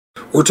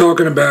We're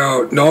talking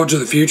about knowledge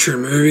of the future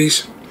in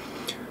movies,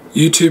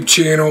 YouTube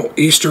channel,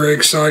 Easter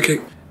Egg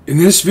Psychic. In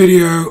this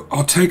video,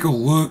 I'll take a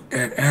look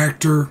at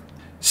actor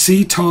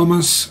C.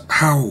 Thomas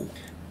Howell.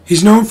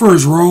 He's known for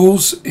his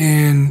roles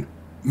in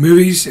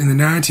movies in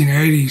the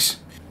 1980s,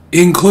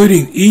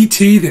 including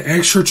E.T. the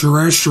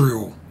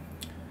Extraterrestrial,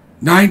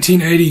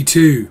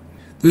 1982.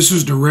 This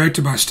was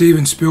directed by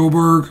Steven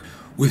Spielberg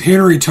with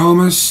Henry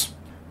Thomas,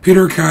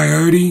 Peter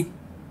Coyote,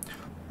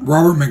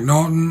 Robert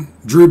McNaughton,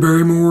 Drew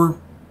Barrymore,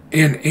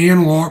 and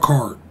Anne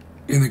Lockhart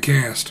in the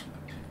cast.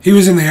 He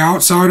was in The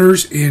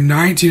Outsiders in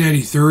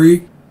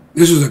 1983.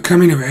 This was a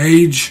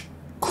coming-of-age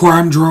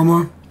crime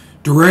drama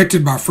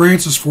directed by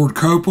Francis Ford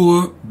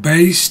Coppola,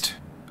 based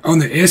on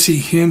the S.E.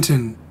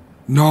 Hinton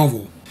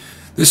novel.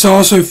 This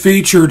also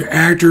featured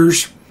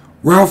actors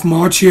Ralph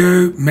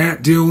Macchio,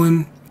 Matt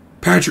Dillon,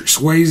 Patrick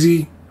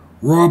Swayze,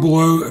 Rob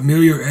Lowe,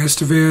 Emilio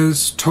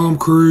Estevez, Tom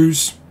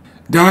Cruise,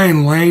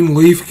 Diane Lane,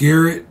 Leif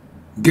Garrett,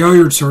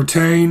 Gaillard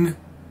Sartain,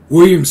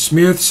 William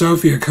Smith,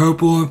 Sophia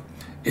Coppola,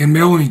 and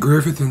Melanie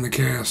Griffith in the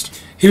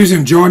cast. He was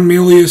in John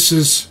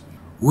Milius's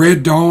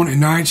Red Dawn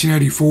in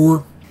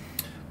 1984,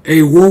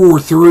 a World War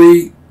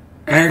III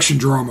action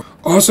drama.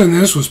 Also in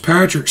this was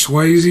Patrick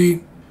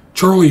Swayze,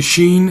 Charlie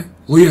Sheen,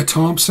 Leah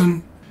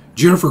Thompson,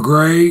 Jennifer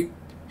Grey,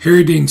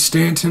 Harry Dean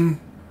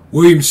Stanton,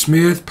 William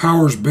Smith,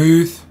 Powers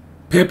Booth,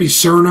 Pepe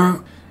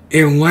Cerna,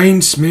 and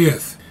Lane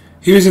Smith.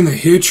 He was in The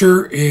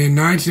Hitcher in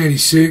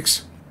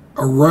 1986,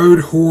 a road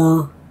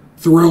horror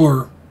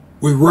thriller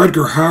with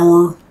Rutger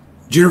Hauer,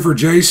 Jennifer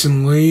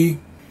Jason Leigh,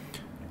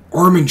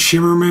 Armin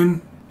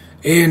Shimmerman,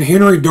 and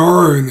Henry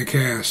Darrow in the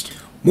cast.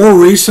 More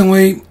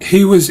recently,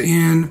 he was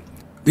in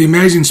The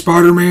Amazing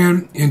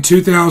Spider-Man in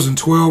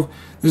 2012.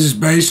 This is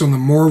based on the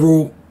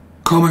Marvel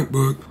comic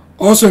book.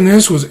 Also in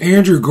this was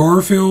Andrew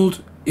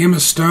Garfield, Emma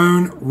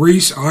Stone,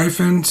 Rhys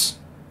Ifans,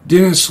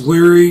 Dennis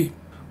Leary,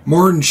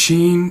 Martin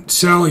Sheen,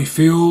 Sally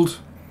Field,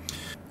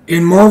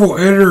 and Marvel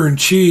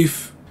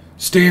Editor-in-Chief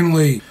Stan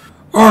Lee.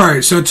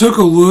 Alright, so I took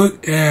a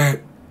look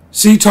at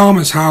C.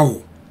 Thomas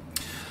Howell.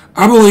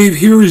 I believe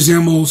he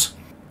resembles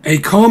a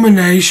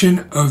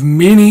combination of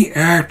many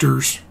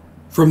actors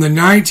from the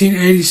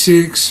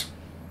 1986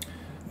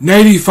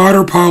 Navy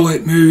fighter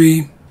pilot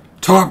movie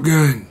Top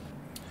Gun.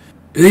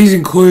 These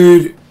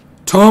include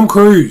Tom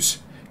Cruise,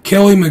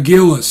 Kelly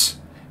McGillis,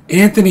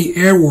 Anthony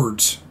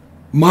Edwards,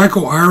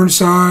 Michael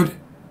Ironside,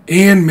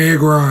 and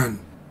Meg Ryan.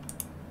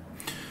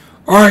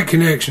 Alright,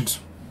 connections.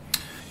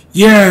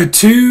 Yeah,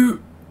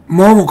 two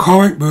Marvel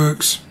comic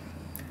books.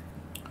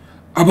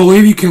 I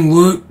believe you can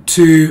look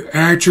to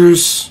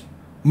actress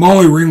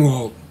Molly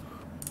Ringwald.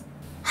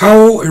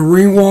 Howell and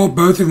Ringwald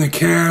both in the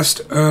cast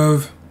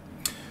of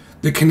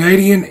the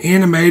Canadian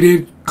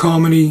animated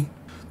comedy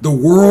The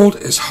World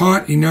Is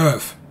Hot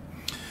Enough,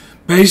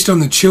 based on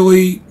the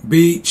Chili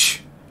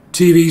Beach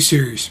TV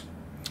series.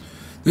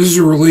 This is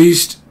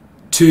released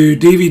to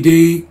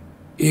DVD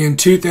in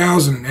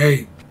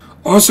 2008.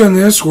 Also in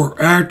this were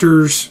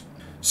actors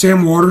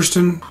Sam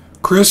Waterston,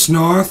 Chris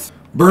Noth,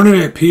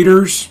 Bernadette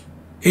Peters,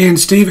 and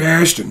Steve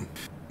Ashton.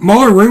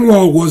 Molly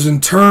Ringwald was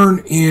in turn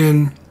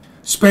in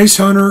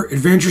Spacehunter,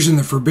 Adventures in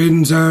the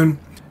Forbidden Zone,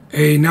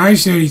 a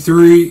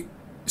 1983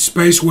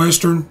 space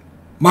western.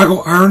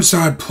 Michael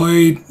Ironside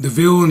played the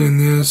villain in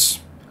this,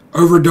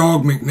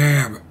 Overdog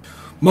McNabb.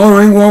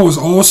 Molly Ringwald was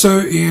also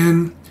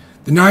in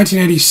the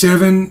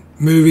 1987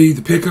 movie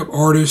The Pickup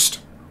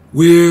Artist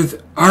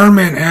with Iron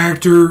Man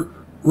actor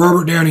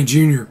Robert Downey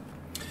Jr.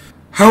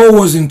 Howell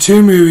was in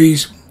two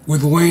movies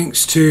with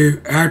links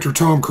to actor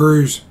Tom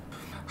Cruise.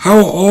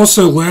 Howell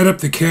also led up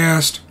the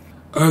cast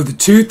of the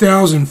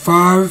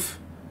 2005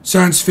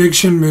 science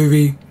fiction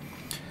movie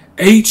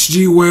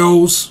H.G.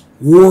 Wells'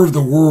 War of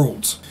the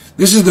Worlds.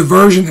 This is the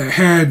version that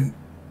had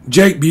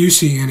Jake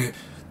Busey in it.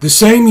 The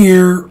same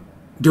year,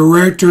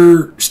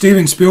 director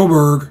Steven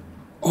Spielberg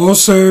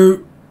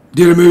also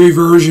did a movie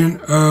version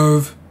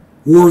of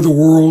War of the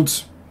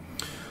Worlds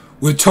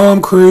with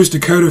Tom Cruise,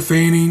 Dakota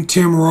Fanning,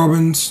 Tim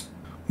Robbins,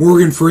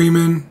 Morgan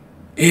Freeman,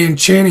 and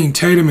Channing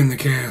Tatum in the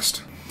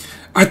cast.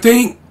 I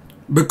think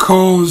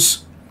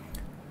because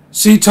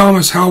C.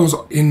 Thomas Howell was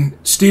in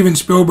Steven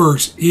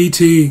Spielberg's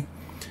E.T.,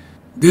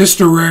 this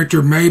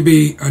director may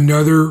be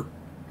another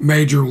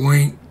major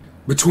link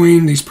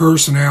between these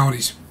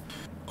personalities.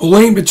 A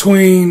link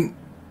between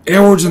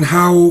Edwards and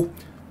Howell,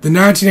 the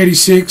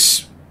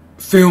 1986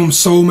 film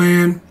Soul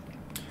Man,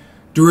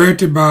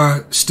 directed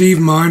by Steve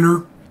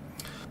Miner.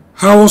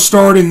 Howell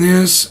starred in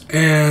this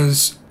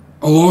as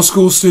a law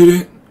school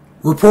student.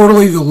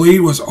 Reportedly, the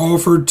lead was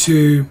offered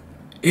to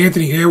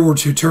Anthony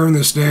Edwards, who turned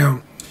this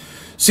down.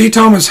 C.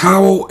 Thomas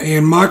Howell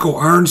and Michael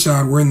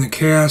Ironside were in the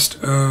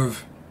cast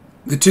of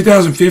the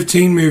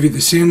 2015 movie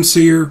The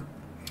Sincere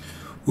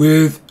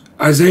with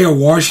Isaiah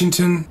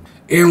Washington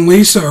and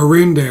Lisa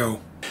Arendelle.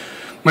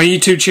 My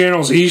YouTube channel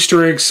is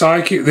Easter Egg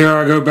Psychic. There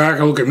I go back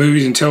and look at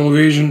movies and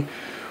television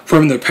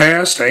from the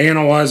past. I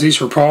analyze these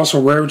for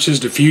possible references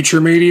to future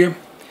media.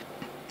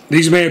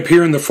 These may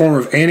appear in the form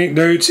of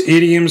anecdotes,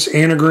 idioms,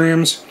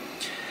 anagrams,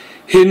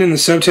 hidden in the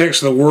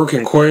subtext of the work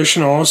in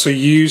question. I also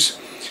use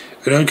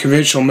an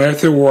unconventional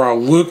method where I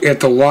look at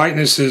the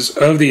likenesses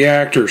of the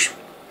actors.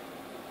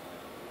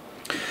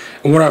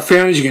 And what I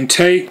found is you can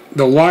take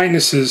the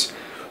likenesses,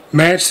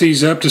 match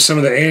these up to some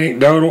of the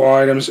anecdotal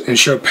items, and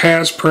show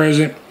past,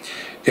 present,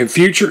 and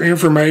future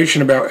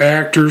information about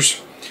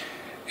actors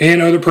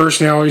and other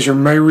personalities who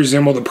may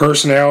resemble the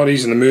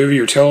personalities in the movie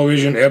or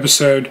television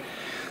episode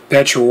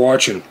that you're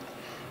watching.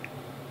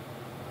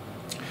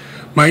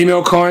 My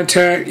email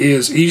contact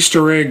is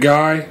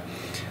eastereggguy,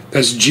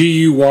 that's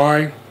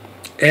Guy,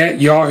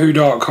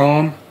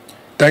 @yahoo.com.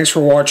 Thanks for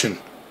watching.